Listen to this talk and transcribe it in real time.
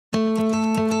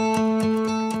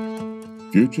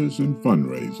Futures in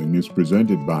Fundraising is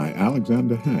presented by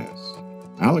Alexander Haas.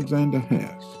 Alexander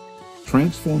Haas,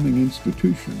 transforming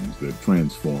institutions that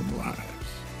transform lives.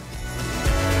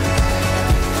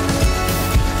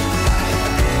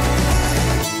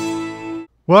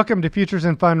 Welcome to Futures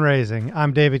in Fundraising.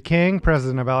 I'm David King,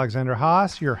 president of Alexander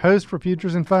Haas, your host for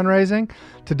Futures in Fundraising.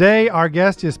 Today, our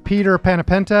guest is Peter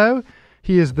Panepento.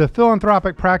 He is the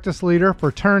philanthropic practice leader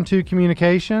for Turn 2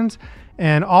 Communications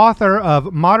and author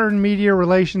of Modern Media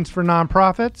Relations for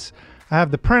Nonprofits. I have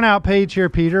the printout page here,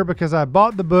 Peter, because I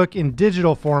bought the book in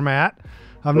digital format.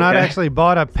 I've not actually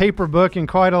bought a paper book in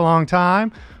quite a long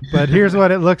time, but here's what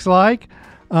it looks like.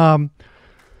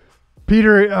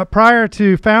 Peter, prior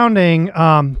to founding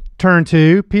Turn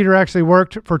 2, Peter actually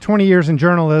worked for 20 years in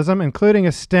journalism, including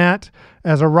a stint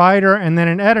as a writer and then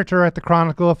an editor at the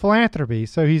Chronicle of Philanthropy.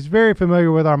 So he's very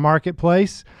familiar with our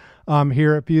marketplace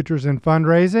here at Futures in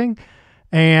Fundraising.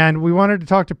 And we wanted to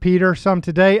talk to Peter some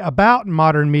today about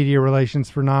modern media relations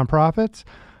for nonprofits.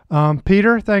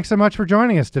 Peter, thanks so much for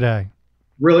joining us today.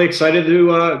 Really excited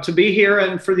to be here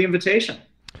and for the invitation.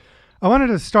 I wanted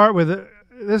to start with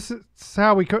this is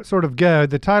how we sort of go.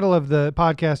 The title of the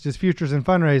podcast is Futures in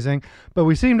Fundraising, but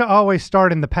we seem to always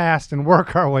start in the past and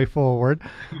work our way forward.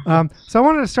 So I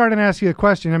wanted to start and ask you a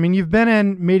question. I mean, you've been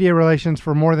in media relations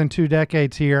for more than 2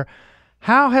 decades here.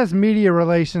 How has media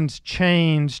relations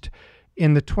changed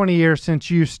in the 20 years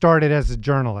since you started as a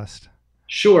journalist?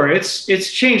 Sure, it's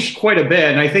changed quite a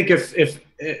bit. And I think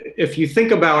if you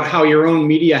think about how your own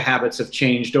media habits have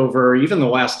changed over even the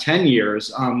last 10 years,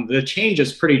 the change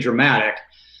is pretty dramatic.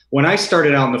 When I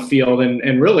started out in the field,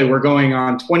 and really we're going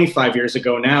on 25 years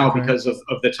ago now because of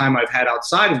the time I've had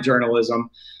outside of journalism,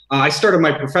 I started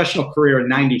my professional career in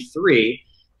 '93.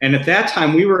 And at that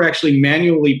time, we were actually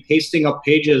manually pasting up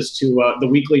pages to the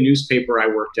weekly newspaper I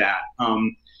worked at.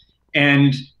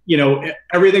 And you know,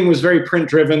 everything was very print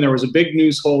driven. There was a big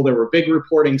news hole. There were big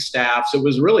reporting staffs. It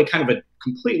was really kind of a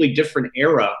completely different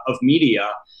era of media.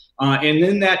 And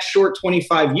in that short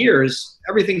 25 years,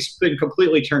 everything's been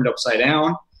completely turned upside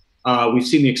down. We've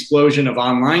seen the explosion of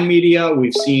online media.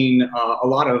 We've seen a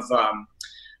lot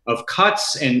of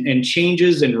cuts and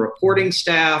changes in reporting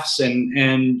staffs,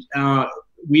 and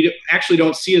we actually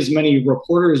don't see as many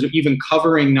reporters even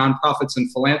covering nonprofits and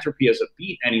philanthropy as a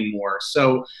beat anymore.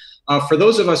 So for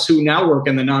those of us who now work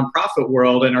in the nonprofit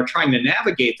world and are trying to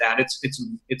navigate that,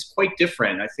 it's quite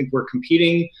different. I think we're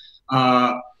competing,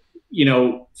 you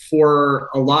know,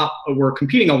 we're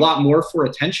competing a lot more for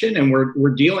attention, and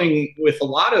we're dealing with a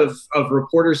lot of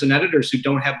reporters and editors who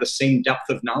don't have the same depth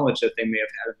of knowledge that they may have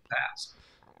had in the past.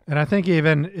 And I think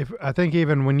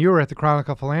even when you were at the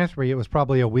Chronicle of Philanthropy, it was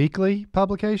probably a weekly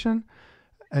publication.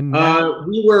 And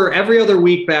we were every other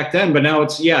week back then, but now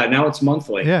it's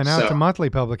monthly. Yeah, now it's a monthly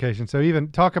publication. So even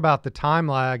talk about the time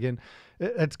lag, and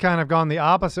it's kind of gone the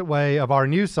opposite way of our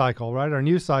news cycle, right? Our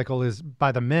news cycle is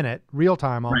by the minute, real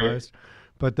time almost. Right.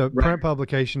 But the print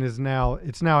publication is now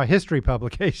a history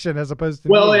publication as opposed to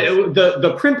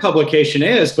the print publication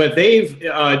is, but they've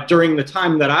during the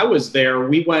time that I was there,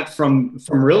 we went from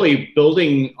really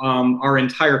building our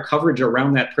entire coverage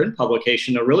around that print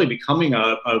publication to really becoming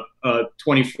a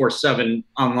 24/7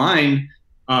 online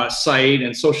site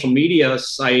and social media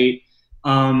site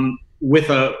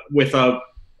with a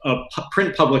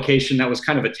print publication that was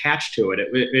kind of attached to it.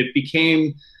 It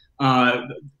became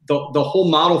the whole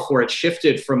model for it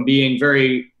shifted from being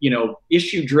very, you know,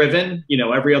 issue driven, you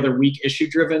know, every other week issue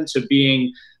driven, to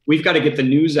being, we've got to get the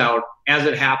news out as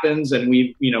it happens. And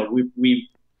we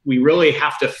really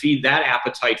have to feed that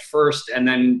appetite first and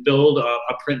then build a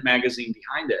print magazine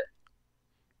behind it.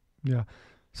 Yeah.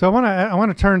 So I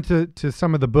want to turn to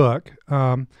some of the book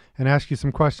and ask you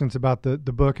some questions about the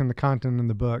book and the content in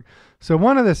the book. So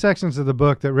one of the sections of the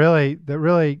book that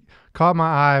really caught my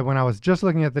eye when I was just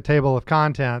looking at the table of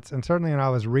contents, and certainly when I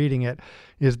was reading it,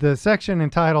 is the section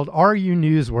entitled "Are You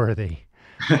Newsworthy?"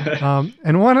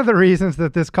 And one of the reasons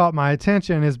that this caught my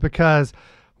attention is because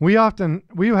we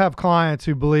have clients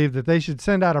who believe that they should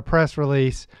send out a press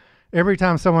release every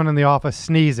time someone in the office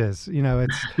sneezes. You know,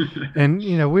 and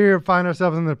you know, we find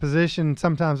ourselves in the position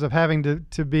sometimes of having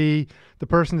to be the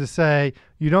person to say,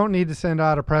 you don't need to send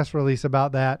out a press release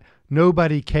about that.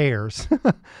 Nobody cares.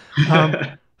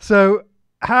 So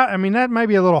I mean, that may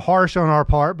be a little harsh on our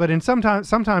part, but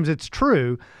sometimes it's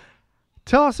true.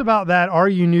 Tell us about that. Are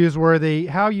you newsworthy?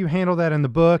 How you handle that in the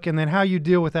book, and then how you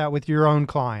deal with that with your own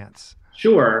clients.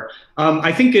 Sure.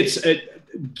 I think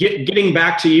getting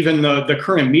back to even the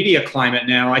current media climate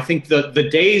now, I think the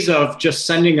days of just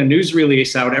sending a news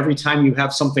release out every time you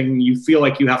have something you feel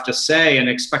like you have to say and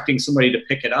expecting somebody to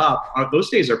pick it up, those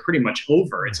days are pretty much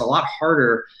over. It's a lot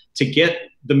harder to get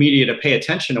the media to pay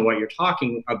attention to what you're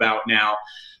talking about now.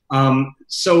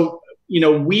 So,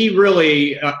 we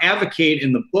really advocate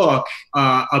in the book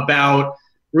about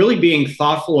really being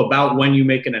thoughtful about when you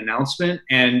make an announcement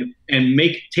and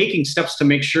taking steps to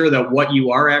make sure that what you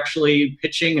are actually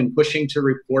pitching and pushing to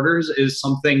reporters is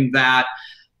something that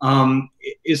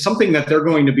they're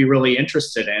going to be really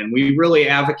interested in. We really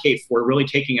advocate for really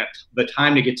taking the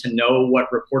time to get to know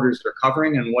what reporters are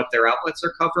covering and what their outlets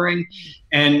are covering,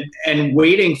 and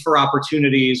waiting for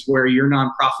opportunities where your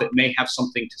nonprofit may have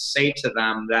something to say to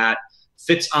them that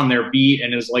fits on their beat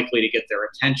and is likely to get their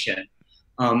attention.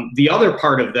 The other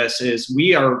part of this is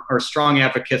we are strong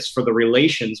advocates for the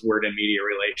relations word in media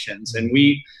relations. And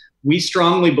we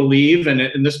strongly believe,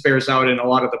 and this bears out in a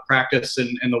lot of the practice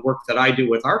and the work that I do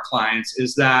with our clients,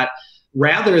 is that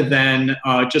rather than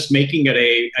just making it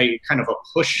a kind of a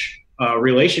push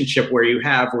relationship where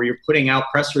you're putting out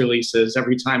press releases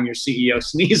every time your CEO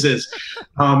sneezes,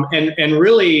 and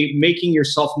really making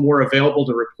yourself more available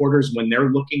to reporters when they're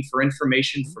looking for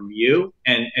information from you,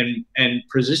 and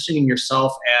positioning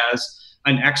yourself as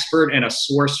an expert and a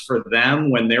source for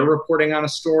them when they're reporting on a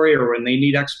story or when they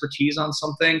need expertise on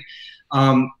something.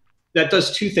 That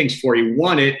does two things for you.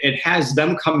 One, it has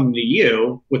them coming to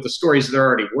you with the stories they're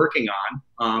already working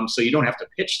on, so you don't have to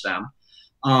pitch them.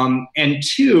 And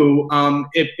two,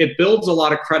 it builds a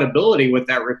lot of credibility with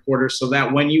that reporter, so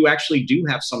that when you actually do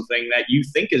have something that you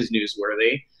think is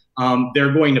newsworthy,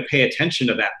 they're going to pay attention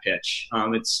to that pitch.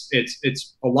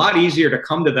 It's a lot easier to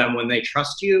come to them when they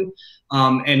trust you,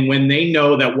 and when they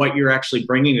know that what you're actually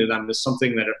bringing to them is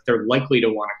something that they're likely to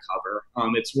want to cover.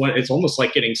 It's almost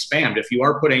like getting spammed. If you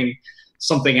are putting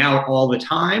something out all the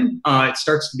time, it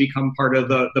starts to become part of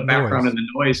the background and the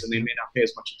noise, and they may not pay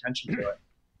as much attention to it.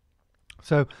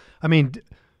 So, I mean,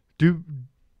 do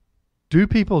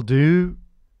people do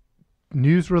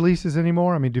news releases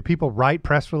anymore? I mean, do people write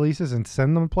press releases and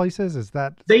send them places? Is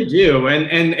that? They do,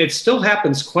 and it still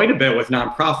happens quite a bit with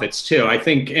nonprofits too, I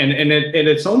think, and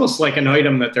it's almost like an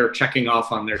item that they're checking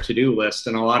off on their to-do list.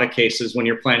 In a lot of cases, when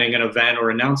you're planning an event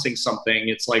or announcing something,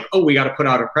 it's like, oh, we got to put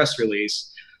out a press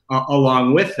release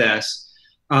along with this.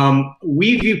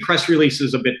 We view press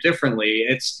releases a bit differently.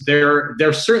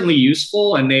 They're certainly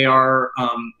useful, and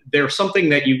they're something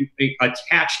that you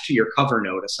attach to your cover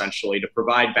note, essentially, to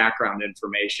provide background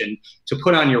information to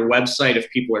put on your website if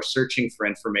people are searching for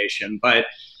information. But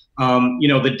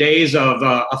the days of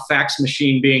a fax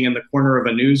machine being in the corner of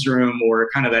a newsroom, or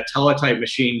kind of that teletype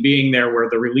machine being there where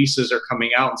the releases are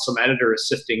coming out and some editor is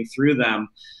sifting through them,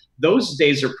 those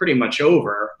days are pretty much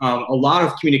over. A lot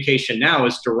of communication now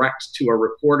is direct to a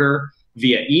reporter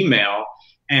via email,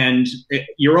 and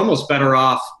you're almost better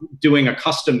off doing a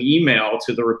custom email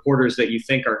to the reporters that you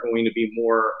think are going to be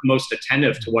most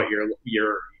attentive to what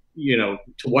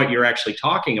you're actually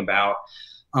talking about,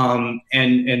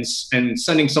 and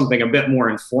sending something a bit more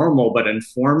informal but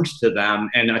informed to them,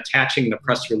 and attaching the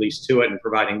press release to it and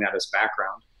providing that as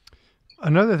background.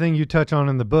 Another thing you touch on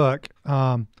in the book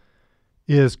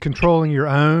is controlling your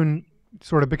own,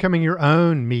 sort of becoming your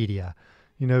own media,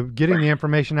 getting the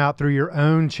information out through your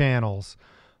own channels.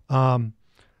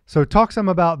 So talk some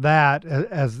about that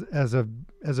as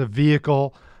a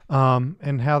vehicle,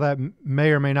 and how that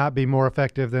may or may not be more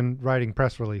effective than writing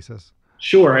press releases.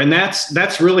 Sure, and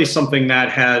that's really something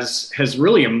that has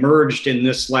really emerged in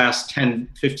this last 10,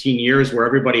 15 years, where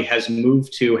everybody has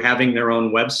moved to having their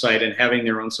own website and having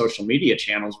their own social media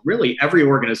channels. Really, every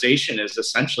organization is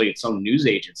essentially its own news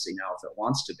agency now, if it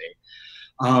wants to be.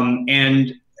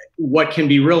 And what can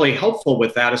be really helpful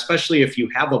with that, especially if you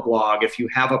have a blog, if you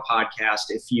have a podcast,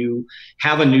 if you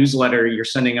have a newsletter you're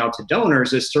sending out to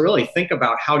donors, is to really think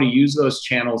about how to use those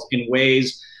channels in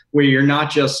ways where you're not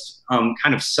just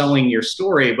kind of selling your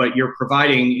story, but you're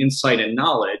providing insight and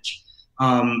knowledge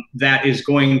that is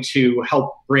going to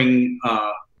help bring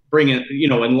in,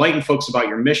 enlighten folks about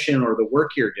your mission or the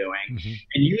work you're doing,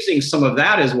 and using some of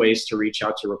that as ways to reach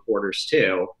out to reporters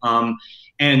too.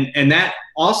 And that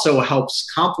also helps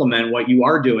complement what you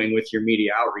are doing with your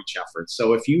media outreach efforts.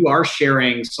 So if you are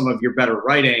sharing some of your better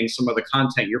writing, some of the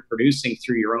content you're producing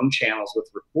through your own channels with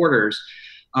reporters,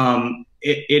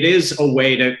 it is a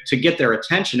way to get their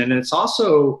attention. And it's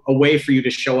also a way for you to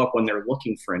show up when they're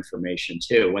looking for information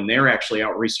too, when they're actually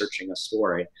out researching a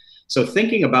story. So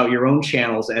thinking about your own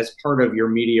channels as part of your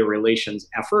media relations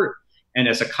effort and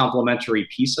as a complementary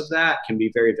piece of that can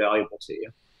be very valuable to you.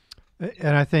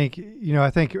 And I think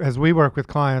as we work with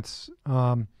clients,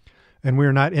 and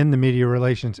we're not in the media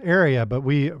relations area, but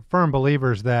we are firm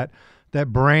believers that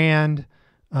brand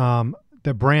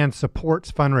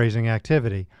supports fundraising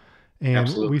activity. And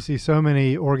Absolutely. we see so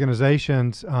many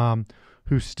organizations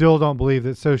who still don't believe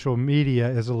that social media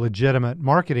is a legitimate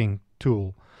marketing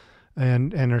tool,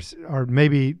 and or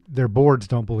maybe their boards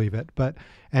don't believe it,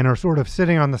 and are sort of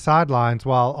sitting on the sidelines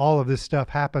while all of this stuff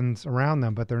happens around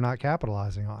them, but they're not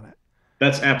capitalizing on it.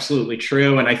 That's absolutely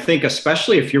true. And I think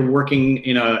especially if you're working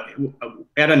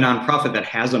at a nonprofit that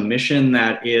has a mission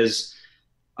that is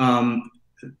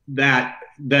that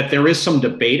there is some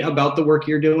debate about the work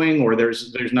you're doing, or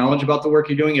there's knowledge about the work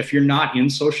you're doing. If you're not in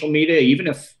social media, even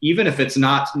if it's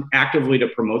not actively to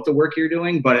promote the work you're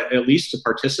doing, but at least to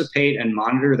participate and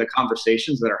monitor the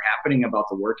conversations that are happening about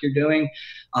the work you're doing,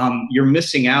 you're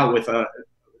missing out on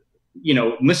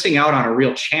a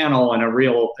real channel and a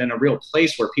real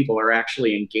place where people are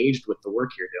actually engaged with the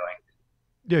work you're doing.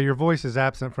 Yeah, your voice is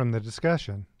absent from the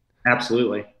discussion.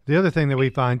 Absolutely. The other thing that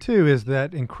we find too is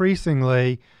that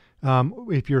increasingly,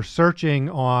 if you're searching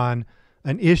on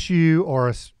an issue or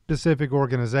a specific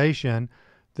organization,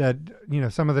 that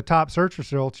some of the top search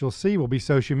results you'll see will be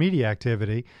social media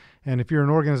activity. And if you're an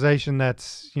organization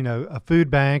that's a food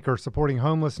bank or supporting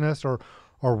homelessness or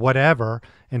whatever,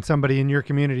 and somebody in your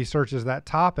community searches that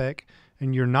topic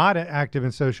and you're not active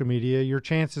in social media, your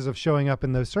chances of showing up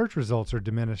in those search results are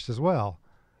diminished as well.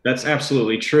 That's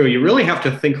absolutely true. You really have to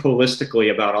think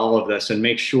holistically about all of this and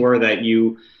make sure that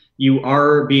you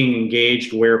are being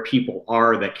engaged where people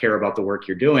are that care about the work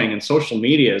you're doing. And social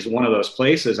media is one of those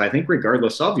places, I think,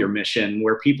 regardless of your mission,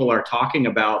 where people are talking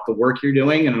about the work you're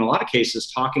doing, and in a lot of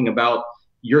cases talking about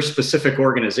your specific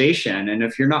organization. And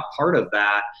if you're not part of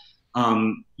that,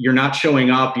 you're not showing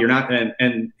up. You're not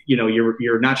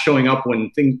showing up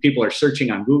when people are searching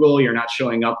on Google. You're not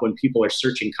showing up when people are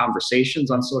searching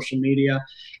conversations on social media,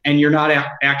 and you're not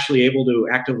actually able to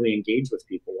actively engage with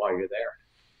people while you're there.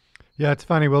 Yeah, it's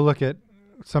funny.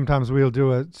 Sometimes we'll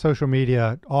do a social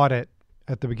media audit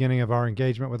at the beginning of our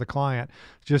engagement with a client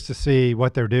just to see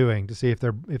what they're doing, to see if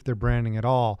they're branding at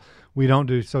all. We don't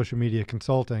do social media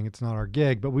consulting. It's not our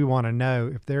gig, but we want to know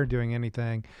if they're doing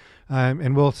anything.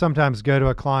 And we'll sometimes go to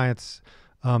a client's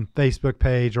Facebook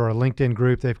page or a LinkedIn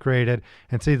group they've created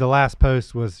and see the last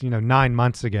post was 9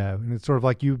 months ago. And it's sort of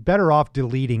like, you better off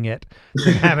deleting it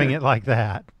than having it like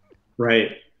that.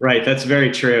 Right. That's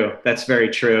very true.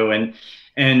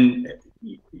 And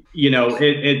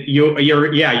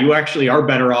you actually are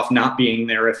better off not being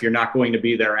there if you're not going to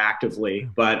be there actively.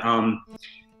 But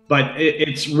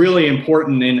it's really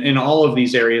important in all of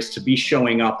these areas to be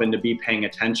showing up and to be paying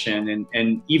attention.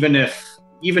 And even if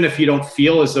you don't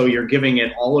feel as though you're giving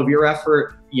it all of your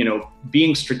effort,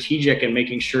 being strategic and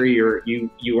making sure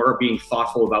you are being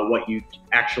thoughtful about what you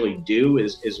actually do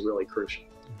is really crucial.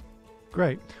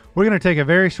 Great. We're going to take a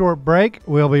very short break.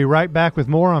 We'll be right back with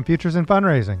more on Futures in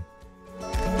Fundraising.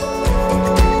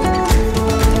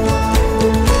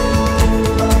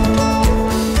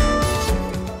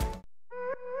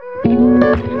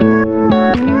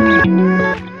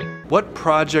 What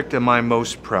project am I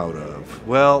most proud of?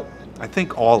 Well, I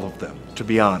think all of them, to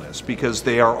be honest, because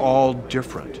they are all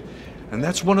different. And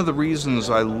that's one of the reasons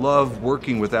I love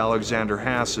working with Alexander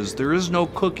Haas, is there is no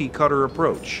cookie cutter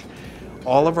approach.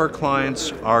 All of our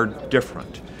clients are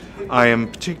different. I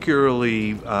am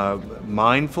particularly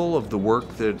mindful of the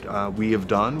work that we have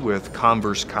done with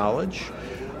Converse College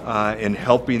in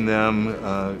helping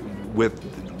them with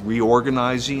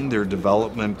reorganizing their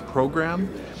development program.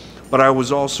 But I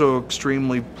was also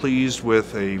extremely pleased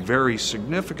with a very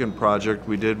significant project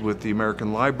we did with the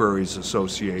American Libraries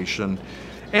Association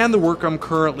and the work I'm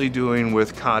currently doing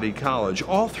with Cody College.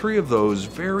 All three of those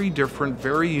very different,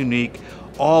 very unique,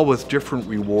 all with different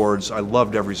rewards. I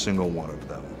loved every single one of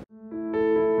them.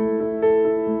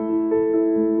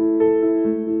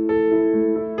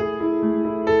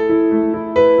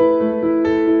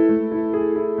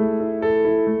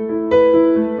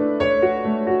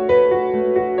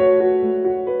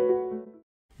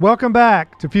 Welcome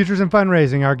back to Futures in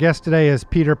Fundraising. Our guest today is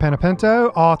Peter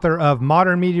Panepento, author of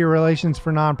Modern Media Relations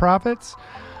for Nonprofits.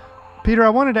 Peter, I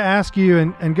wanted to ask you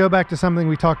and go back to something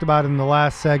we talked about in the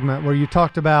last segment, where you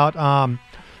talked about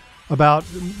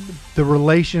the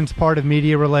relations part of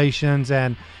media relations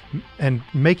and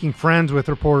making friends with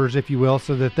reporters, if you will,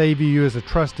 so that they view you as a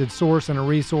trusted source and a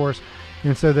resource,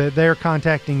 and so that they're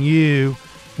contacting you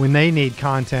when they need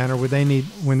content or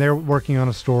when they're working on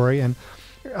a story. And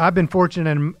I've been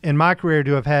fortunate in my career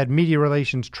to have had media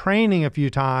relations training a few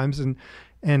times and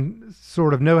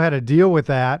sort of know how to deal with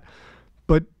that.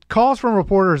 But calls from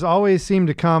reporters always seem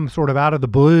to come sort of out of the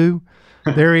blue.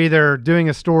 They're either doing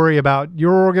a story about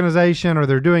your organization or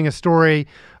they're doing a story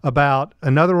about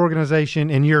another organization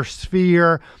in your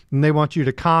sphere, and they want you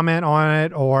to comment on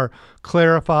it or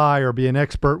clarify or be an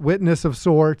expert witness of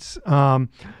sorts.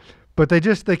 But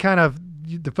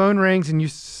the phone rings and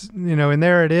and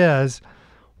there it is.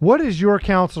 What is your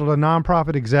counsel to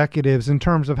nonprofit executives in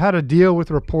terms of how to deal with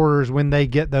reporters when they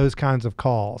get those kinds of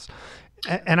calls?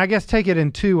 And I guess take it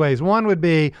in two ways. One would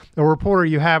be a reporter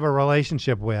you have a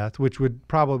relationship with, which would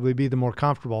probably be the more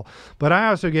comfortable. But I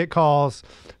also get calls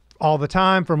all the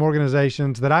time from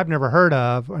organizations that I've never heard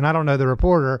of, and I don't know the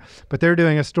reporter, but they're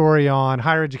doing a story on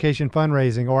higher education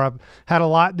fundraising, or I've had a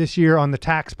lot this year on the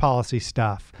tax policy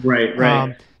stuff. Right.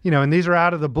 And these are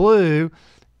out of the blue,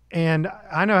 and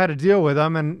I know how to deal with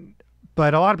them,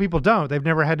 but a lot of people don't. They've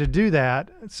never had to do that.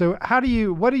 So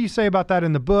what do you say about that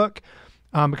in the book?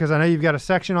 Because I know you've got a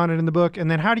section on it in the book.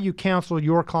 And then how do you counsel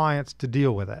your clients to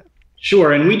deal with it?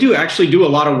 Sure. And we do actually do a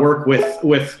lot of work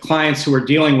with clients who are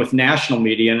dealing with national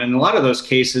media. And in a lot of those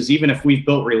cases, even if we've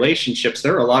built relationships,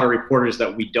 there are a lot of reporters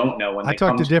that we don't know. When I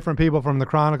talk to different people from the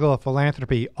Chronicle of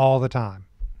Philanthropy all the time.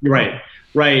 Right.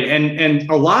 And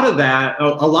a lot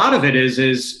of it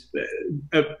is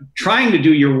trying to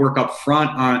do your work up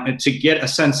front to get a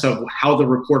sense of how the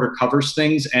reporter covers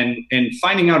things and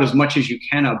finding out as much as you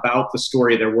can about the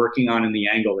story they're working on and the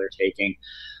angle they're taking.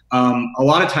 A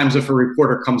lot of times if a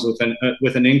reporter comes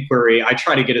with an inquiry, I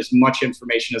try to get as much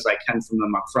information as I can from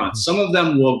them up front. Some of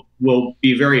them will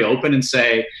be very open and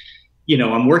say,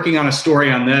 I'm working on a story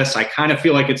on this. I kind of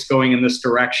feel like it's going in this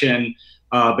direction.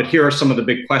 But here are some of the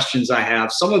big questions I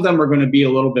have. Some of them are going to be a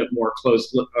little bit more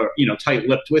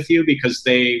tight-lipped with you because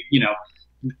they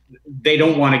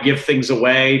don't want to give things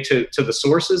away to the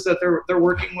sources that they're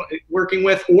working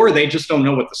with, or they just don't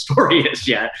know what the story is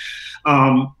yet.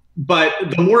 But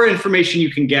the more information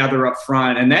you can gather up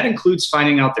front, and that includes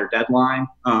finding out their deadline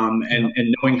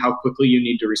and knowing how quickly you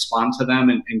need to respond to them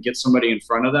and get somebody in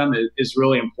front of them is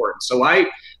really important. So I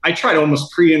try to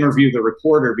almost pre-interview the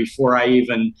reporter before I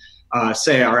even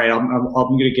say, all right, I'm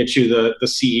going to get you the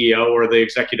CEO or the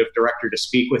executive director to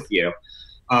speak with you.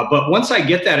 But once I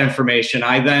get that information,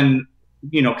 I then,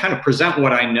 kind of present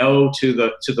what I know to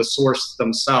the source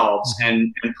themselves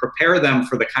and prepare them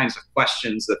for the kinds of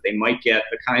questions that they might get,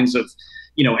 the kinds of,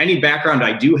 any background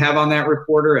I do have on that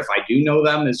reporter, if I do know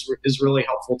them, is really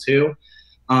helpful too.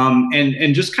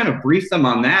 And just kind of brief them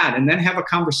on that, and then have a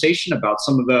conversation about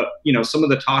some of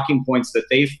the talking points that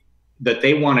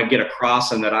they want to get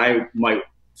across and that I might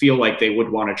feel like they would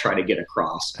want to try to get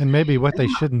across. And maybe what they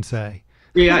shouldn't say.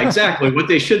 Yeah, exactly. What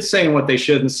they should say and what they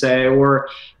shouldn't say, or,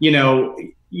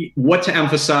 what to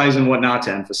emphasize and what not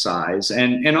to emphasize,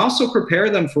 and also prepare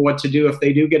them for what to do if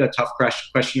they do get a tough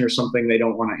question or something they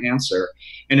don't want to answer.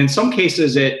 And in some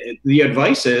cases, the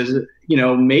advice is,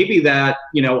 maybe that,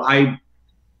 I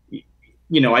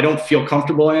don't feel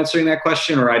comfortable answering that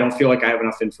question, or I don't feel like I have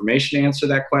enough information to answer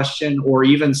that question, or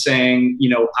even saying,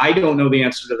 I don't know the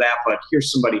answer to that, but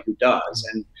here's somebody who does.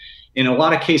 And in a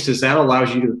lot of cases, that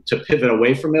allows you to pivot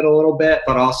away from it a little bit,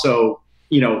 but also,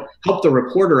 help the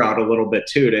reporter out a little bit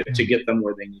too, to get them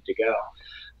where they need to go.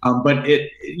 But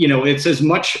it's as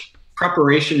much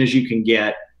preparation as you can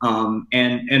get,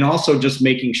 and also just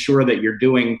making sure that you're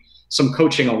doing some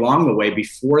coaching along the way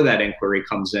before that inquiry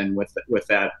comes in with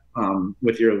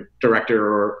your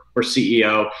director or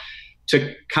CEO,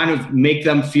 to kind of make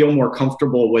them feel more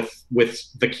comfortable with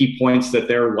the key points that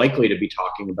they're likely to be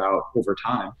talking about over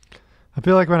time. I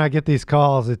feel like when I get these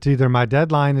calls, it's either my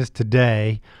deadline is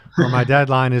today or my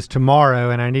deadline is tomorrow,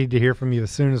 and I need to hear from you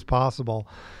as soon as possible.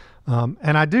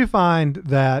 And I do find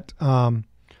that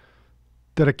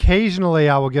that occasionally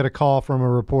I will get a call from a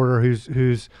reporter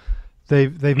who's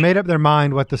they've made up their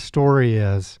mind what the story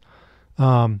is,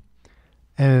 and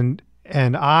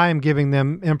I'm giving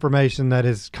them information that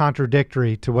is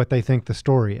contradictory to what they think the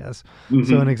story is. Mm-hmm.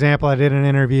 So an example, I did an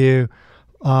interview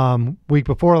week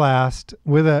before last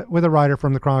with a writer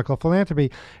from the Chronicle of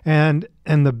Philanthropy, and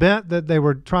the bent that they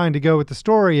were trying to go with the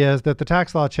story is that the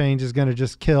tax law change is going to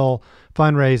just kill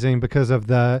fundraising because of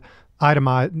the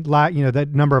that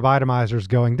number of itemizers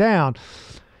going down.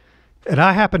 And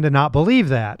I happen to not believe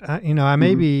that. I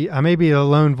may be a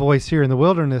lone voice here in the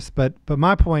wilderness, but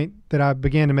my point that I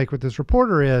began to make with this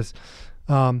reporter is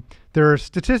there are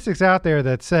statistics out there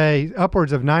that say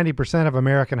upwards of 90% of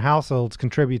American households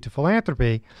contribute to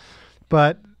philanthropy,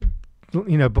 but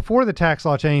before the tax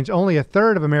law change, only a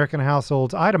third of American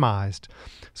households itemized.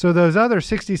 So those other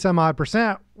 60 some odd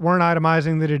percent weren't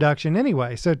itemizing the deduction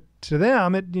anyway. So to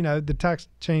them, the tax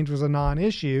change was a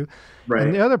non-issue. Right.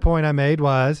 And the other point I made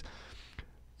was,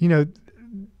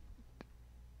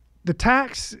 the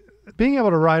tax, being able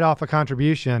to write off a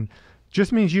contribution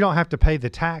just means you don't have to pay the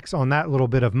tax on that little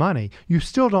bit of money. You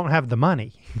still don't have the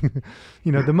money.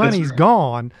 The money's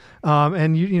gone,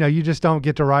 and you just don't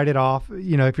get to write it off.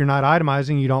 If you're not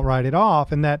itemizing, you don't write it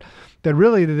off, and that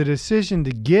really the decision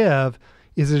to give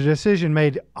is a decision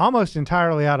made almost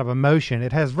entirely out of emotion.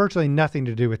 It has virtually nothing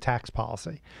to do with tax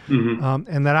policy,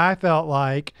 and that I felt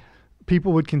like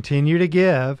people would continue to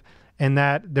give, and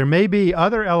that there may be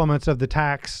other elements of the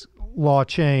tax law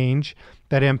change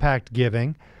that impact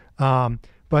giving.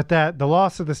 But that the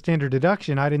loss of the standard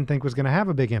deduction, I didn't think was going to have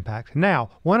a big impact. Now,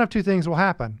 one of two things will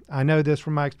happen. I know this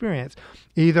from my experience.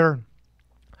 Either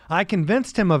I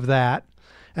convinced him of that,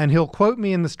 and he'll quote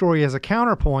me in the story as a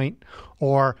counterpoint,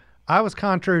 or I was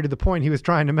contrary to the point he was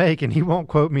trying to make, and he won't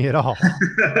quote me at all.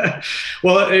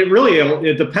 Well,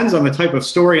 it depends on the type of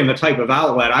story and the type of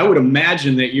outlet. I would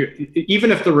imagine that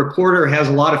even if the reporter has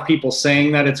a lot of people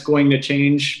saying that it's going to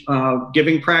change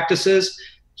giving practices,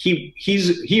 he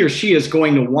or she is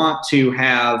going to want to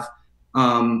have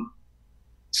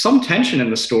some tension in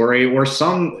the story, or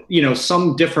some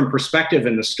different perspective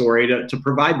in the story to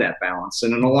provide that balance.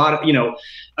 And in a lot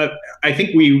of, I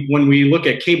think when we look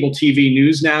at cable TV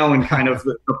news now and kind of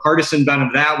the partisan bent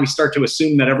of that, we start to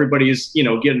assume that everybody's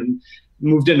getting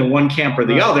moved into one camp or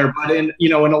the other. But in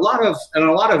a lot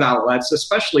of outlets,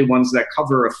 especially ones that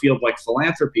cover a field like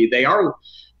philanthropy,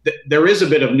 there is a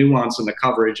bit of nuance in the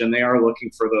coverage, and they are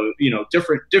looking for the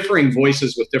differing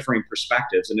voices with differing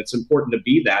perspectives, and it's important to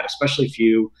be that, especially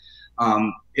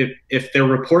if they're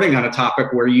reporting on a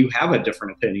topic where you have a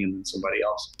different opinion than somebody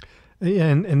else. Yeah,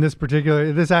 and in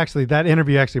that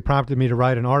interview actually prompted me to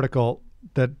write an article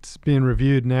that's being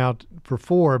reviewed now for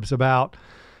Forbes about,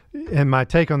 and my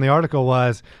take on the article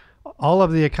was, all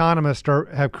of the economists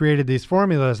have created these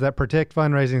formulas that predict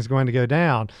fundraising is going to go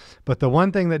down. But the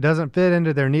one thing that doesn't fit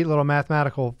into their neat little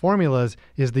mathematical formulas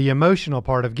is the emotional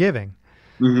part of giving.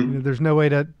 There's no way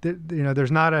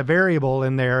there's not a variable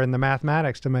in there in the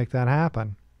mathematics to make that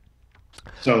happen.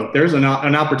 So there's an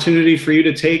opportunity for you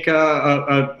to take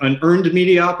an earned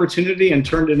media opportunity and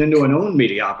turn it into an owned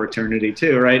media opportunity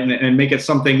too, right? And make it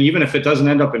something, even if it doesn't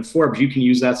end up in Forbes, you can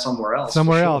use that somewhere else.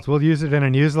 Somewhere else. We'll use it in a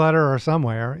newsletter or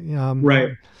somewhere.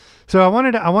 Right. So I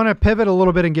want to pivot a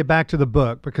little bit and get back to the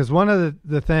book, because one of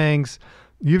the things,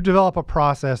 you've developed a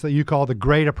process that you call the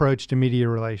GREAT approach to media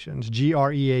relations,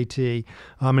 GREAT,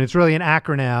 and it's really an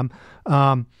acronym.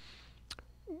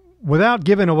 Without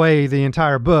giving away the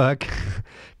entire book,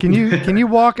 can you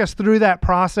walk us through that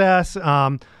process?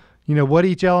 What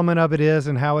each element of it is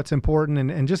and how it's important,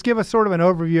 and just give us sort of an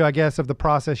overview, I guess, of the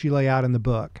process you lay out in the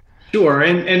book. Sure,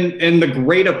 and the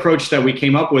GREAT approach that we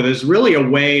came up with is really a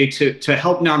way to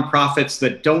help nonprofits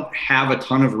that don't have a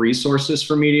ton of resources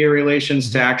for media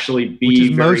relations to actually be, which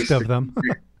is most of them.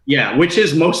 Yeah, which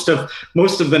is most of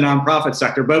the nonprofit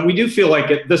sector. But we do feel like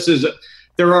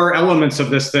there are elements of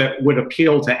this that would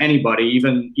appeal to anybody,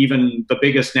 even the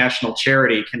biggest national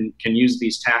charity can use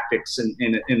these tactics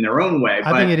in their own way.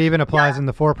 I think it even applies in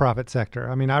the for-profit sector.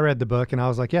 I mean, I read the book and I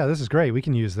was like, yeah, this is great. We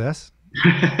can use this.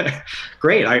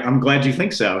 Great. I'm glad you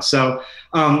think so.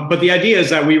 But the idea is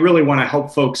that we really want to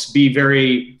help folks be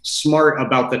very smart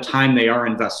about the time they are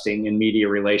investing in media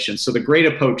relations. So the GREAT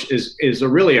approach is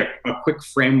really a quick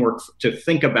framework to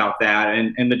think about that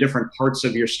and the different parts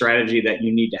of your strategy that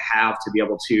you need to have to be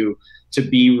able to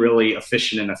be really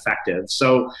efficient and effective.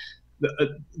 So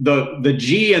the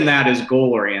G in that is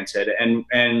goal oriented,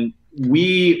 and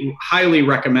we highly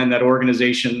recommend that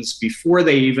organizations, before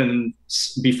they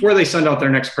send out their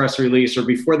next press release or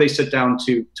before they sit down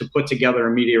to put together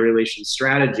a media relations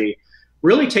strategy,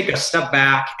 really take a step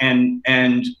back and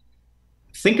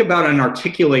think about and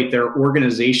articulate their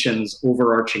organization's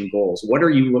overarching goals. What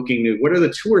are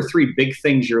the 2 or 3 big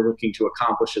things you're looking to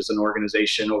accomplish as an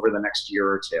organization over the next year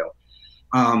or two?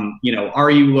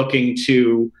 Are you looking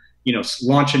to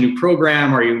launch a new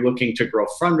program? Are you looking to grow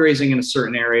fundraising in a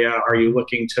certain area? Are you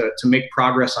looking to make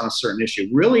progress on a certain issue?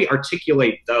 Really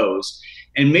articulate those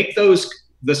and make those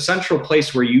the central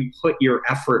place where you put your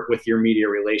effort with your media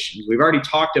relations. We've already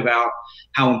talked about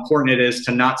how important it is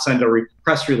to not send a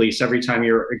press release every time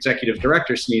your executive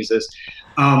director sneezes.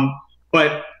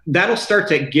 But that'll start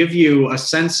to give you a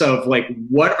sense of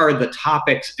what are the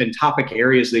topics and topic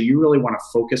areas that you really want to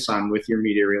focus on with your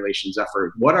media relations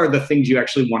effort. What are the things you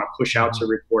actually want to push out to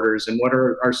reporters, and what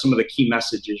are some of the key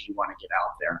messages you want to get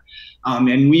out there?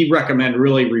 And we recommend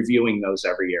really reviewing those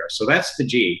every year. So that's the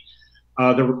G.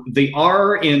 The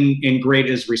R in GREAT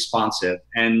is responsive,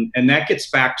 and that gets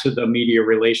back to the media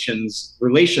relations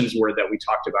word that we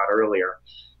talked about earlier.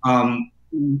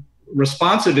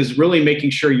 responsive is really making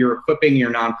sure you're equipping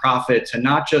your nonprofit to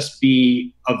not just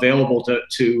be available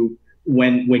to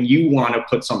when you want to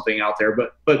put something out there,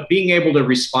 but being able to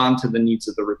respond to the needs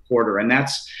of the reporter. And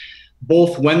that's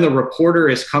both when the reporter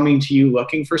is coming to you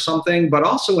looking for something, but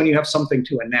also when you have something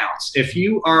to announce. If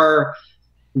you are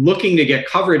looking to get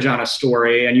coverage on a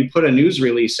story and you put a news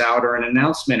release out or an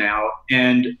announcement out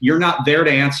and you're not there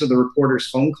to answer the reporter's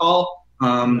phone call,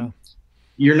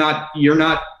 you're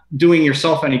not doing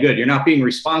yourself any good. You're not being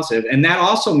responsive. And that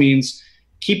also means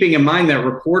keeping in mind that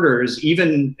reporters,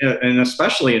 even and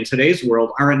especially in today's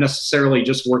world, aren't necessarily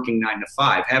just working 9 to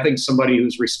 5. Having somebody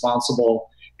who's responsible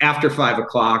after 5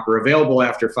 o'clock or available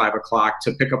after 5 o'clock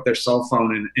to pick up their cell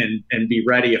phone and be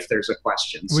ready if there's a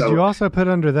question. Would you also put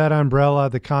under that umbrella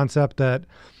the concept that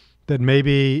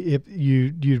maybe if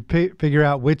you figure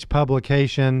out which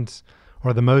publications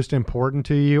are the most important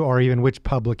to you, or even which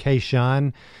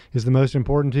publication is the most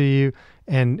important to you,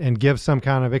 and give some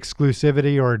kind of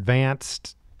exclusivity or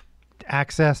advanced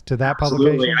access to that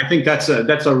publication? I think that's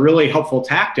a really helpful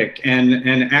tactic,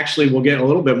 and actually we'll get a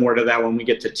little bit more to that when we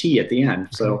get to tea at the end.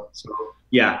 So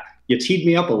yeah, you teed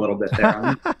me up a little bit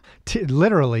there.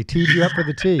 Literally teed you up for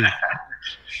the tea.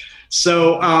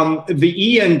 So the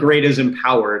E in great is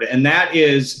empowered, and that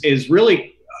is really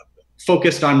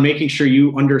focused on making sure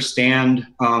you understand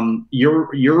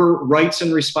your rights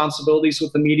and responsibilities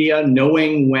with the media,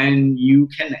 knowing when you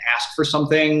can ask for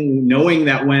something, knowing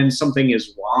that when something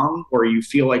is wrong or you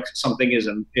feel like something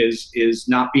is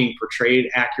not being portrayed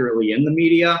accurately in the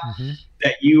media,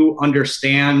 that you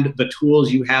understand the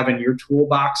tools you have in your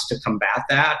toolbox to combat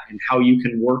that, and how you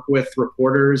can work with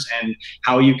reporters and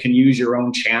how you can use your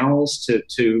own channels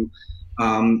to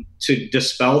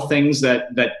dispel things that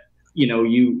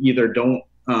you either don't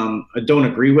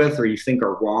agree with or you think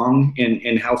are wrong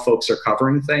in how folks are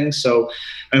covering things. So,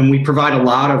 and we provide a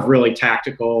lot of really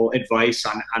tactical advice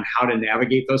on how to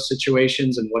navigate those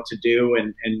situations and what to do,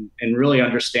 and really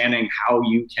understanding how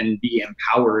you can be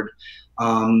empowered,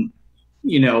 and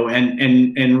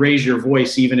raise your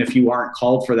voice even if you aren't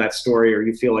called for that story or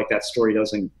you feel like that story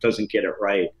doesn't get it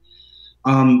right.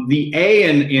 The A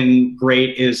in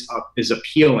great is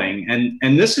appealing,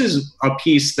 and this is a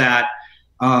piece that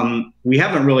we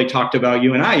haven't really talked about,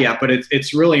 you and I, yet, but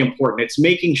it's really important. It's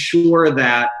making sure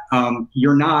that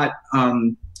you're not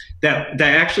that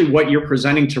actually what you're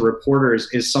presenting to reporters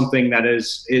is something that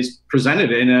is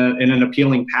presented in an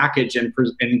appealing package and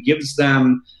gives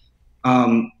them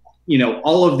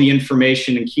all of the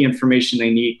information and key information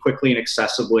they need quickly and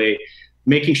accessibly.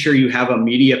 Making sure you have a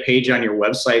media page on your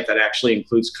website that actually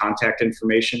includes contact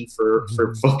information for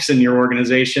folks in your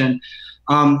organization.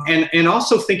 And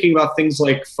also thinking about things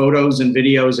like photos and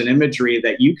videos and imagery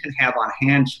that you can have on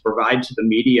hand to provide to the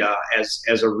media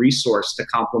as a resource to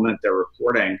complement their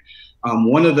reporting.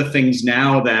 One of the things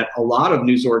now that a lot of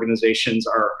news organizations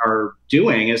are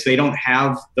doing is they don't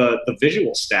have the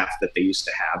visual staff that they used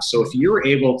to have. So if you're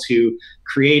able to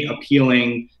create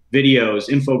appealing videos,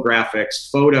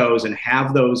 infographics, photos, and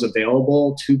have those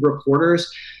available to reporters,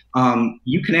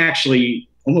 you can actually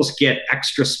almost get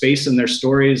extra space in their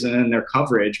stories and in their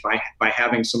coverage by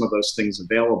having some of those things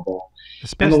available.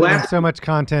 Especially when so much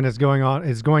content is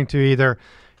going to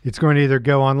either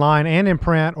go online and in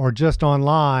print or just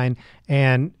online,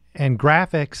 and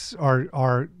graphics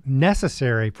are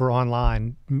necessary for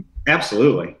online.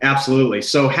 Absolutely. Absolutely.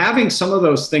 So having some of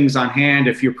those things on hand,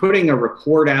 if you're putting a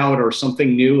report out or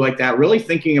something new like that, really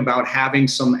thinking about having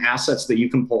some assets that you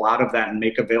can pull out of that and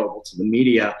make available to the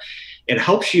media, it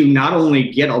helps you not only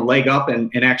get a leg up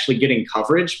and actually getting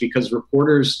coverage, because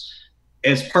reporters,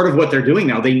 as part of what they're doing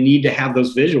now, they need to have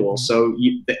those visuals. So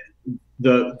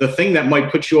the thing that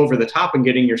might put you over the top in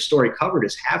getting your story covered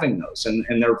is having those, and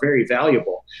they're very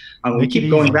valuable. We keep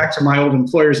going back to my old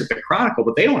employers at the Chronicle,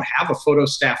 but they don't have a photo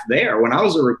staff there. When I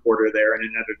was a reporter there and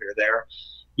an editor there,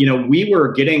 we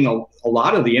were getting a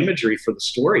lot of the imagery for the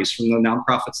stories from the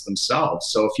nonprofits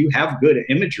themselves. So if you have good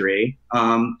imagery,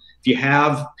 if you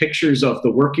have pictures of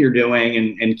the work you're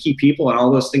doing and key people and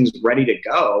all those things ready to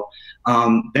go,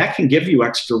 that can give you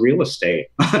extra real estate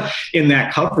in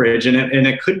that coverage. And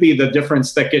it could be the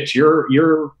difference that gets your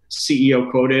CEO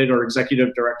quoted or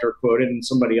executive director quoted and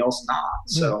somebody else not.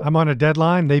 So I'm on a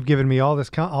deadline. They've given me all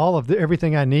of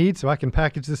everything I need, so I can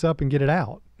package this up and get it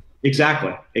out.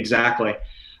 Exactly.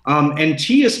 And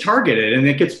T is targeted, and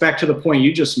it gets back to the point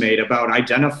you just made about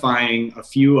identifying a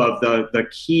few of the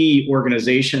key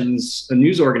organizations, the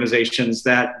news organizations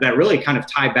that really kind of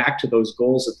tie back to those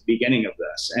goals at the beginning of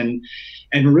this,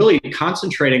 and really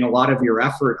concentrating a lot of your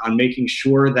effort on making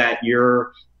sure that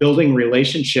you're building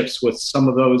relationships with some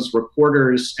of those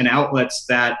reporters and outlets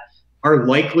that are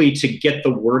likely to get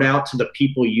the word out to the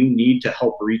people you need to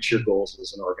help reach your goals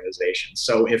as an organization.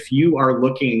 So if you are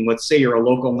looking, let's say you're a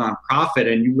local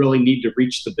nonprofit and you really need to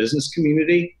reach the business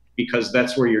community, because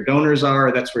that's where your donors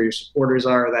are, that's where your supporters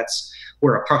are, that's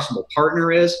where a possible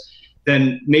partner is,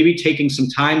 then maybe taking some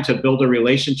time to build a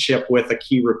relationship with a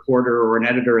key reporter or an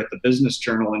editor at the business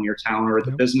journal in your town or at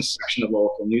the business section of the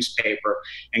local newspaper,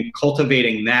 and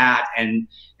cultivating that and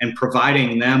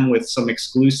providing them with some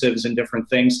exclusives and different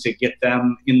things to get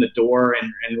them in the door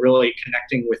and really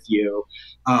connecting with you.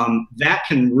 That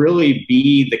can really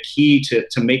be the key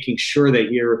to making sure that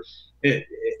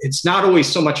it's not always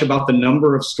so much about the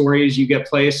number of stories you get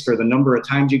placed or the number of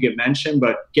times you get mentioned,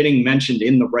 but getting mentioned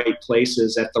in the right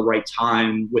places at the right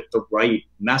time with the right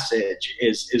message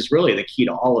is really the key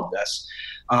to all of this.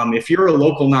 If you're a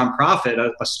local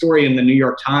nonprofit, a story in the New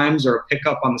York Times or a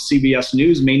pickup on the CBS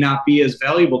News may not be as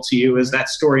valuable to you as that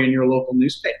story in your local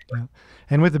newspaper. Yeah.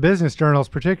 And with the business journals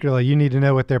particularly, you need to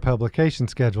know what their publication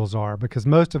schedules are, because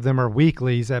most of them are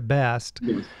weeklies at best,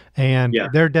 and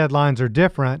their deadlines are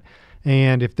different.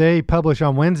 And if they publish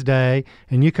on Wednesday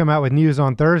and you come out with news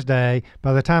on Thursday,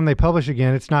 by the time they publish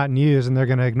again, it's not news and they're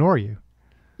going to ignore you.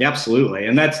 Absolutely.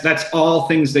 And that's all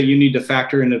things that you need to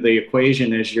factor into the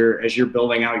equation as you're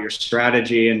building out your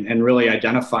strategy and really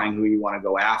identifying who you want to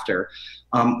go after.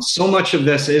 So much of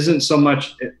this isn't so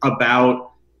much about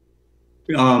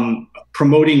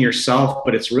promoting yourself,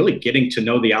 but it's really getting to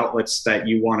know the outlets that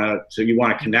you want to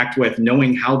connect with,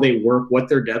 knowing how they work, what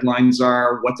their deadlines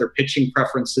are, what their pitching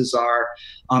preferences are.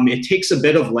 It takes a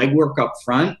bit of legwork up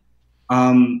front.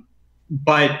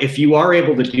 But if you are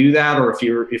able to do that, or if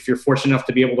you're fortunate enough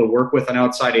to be able to work with an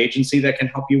outside agency that can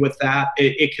help you with that,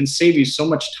 it can save you so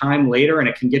much time later, and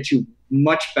it can get you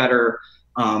much better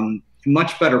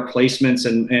placements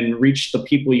and reach the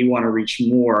people you want to reach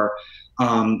more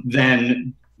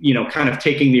than kind of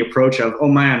taking the approach of, oh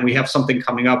man, we have something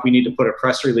coming up, we need to put a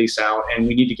press release out and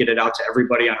we need to get it out to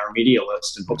everybody on our media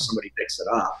list and hope somebody picks it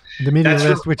up. The media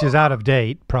list, which is out of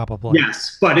date, probably.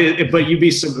 Yes, but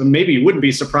maybe you wouldn't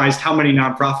be surprised how many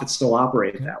nonprofits still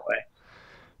operate that way.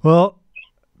 Well,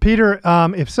 Peter,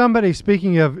 if somebody,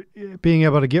 speaking of being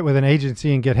able to get with an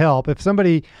agency and get help, if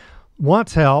somebody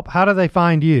wants help, how do they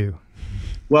find you?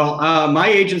 Well, my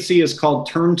agency is called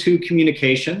Turn 2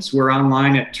 Communications. We're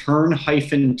online at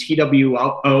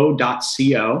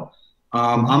turn-two.co.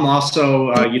 I'm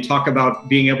also, you talk about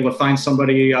being able to find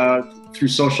somebody through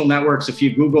social networks. If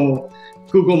you Google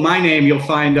my name, you'll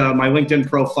find my LinkedIn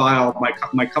profile,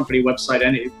 my company website,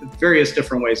 and various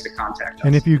different ways to contact us.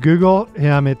 And if you Google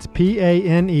him, it's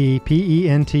Panepento.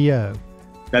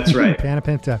 That's right.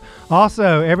 Panepento.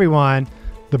 Also, everyone,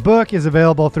 the book is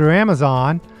available through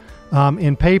Amazon.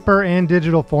 In paper and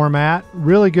digital format.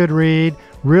 Really good read,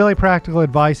 really practical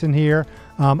advice in here.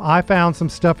 I found some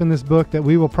stuff in this book that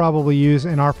we will probably use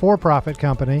in our for-profit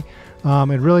company.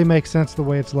 It really makes sense the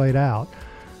way it's laid out.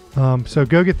 So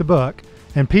go get the book.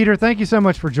 And Peter, thank you so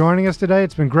much for joining us today.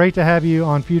 It's been great to have you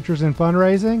on Futures in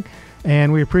Fundraising,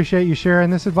 and we appreciate you sharing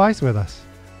this advice with us.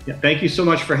 Yeah, thank you so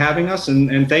much for having us,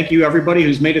 and thank you everybody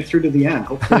who's made it through to the end.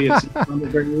 Hopefully it's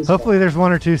very useful. Hopefully there's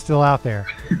one or two still out there.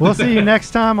 We'll see you next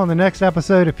time on the next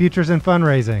episode of Futures in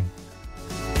Fundraising.